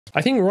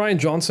I think Rian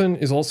Johnson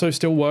is also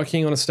still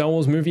working on a Star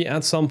Wars movie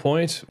at some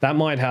point. That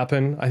might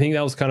happen. I think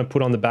that was kind of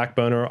put on the back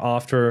burner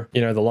after,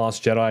 you know, The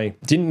Last Jedi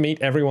didn't meet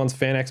everyone's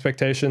fan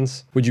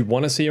expectations. Would you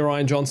want to see a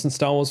Rian Johnson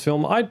Star Wars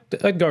film?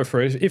 I'd go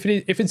for it. If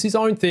it's his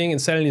own thing and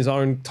set in his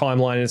own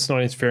timeline and it's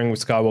not interfering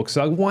with Skywalker,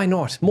 so like, why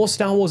not? More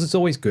Star Wars is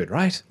always good,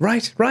 right?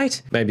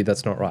 Right? Maybe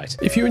that's not right.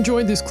 If you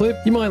enjoyed this clip,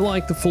 you might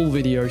like the full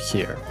video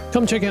here.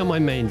 Come check out my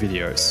main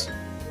videos.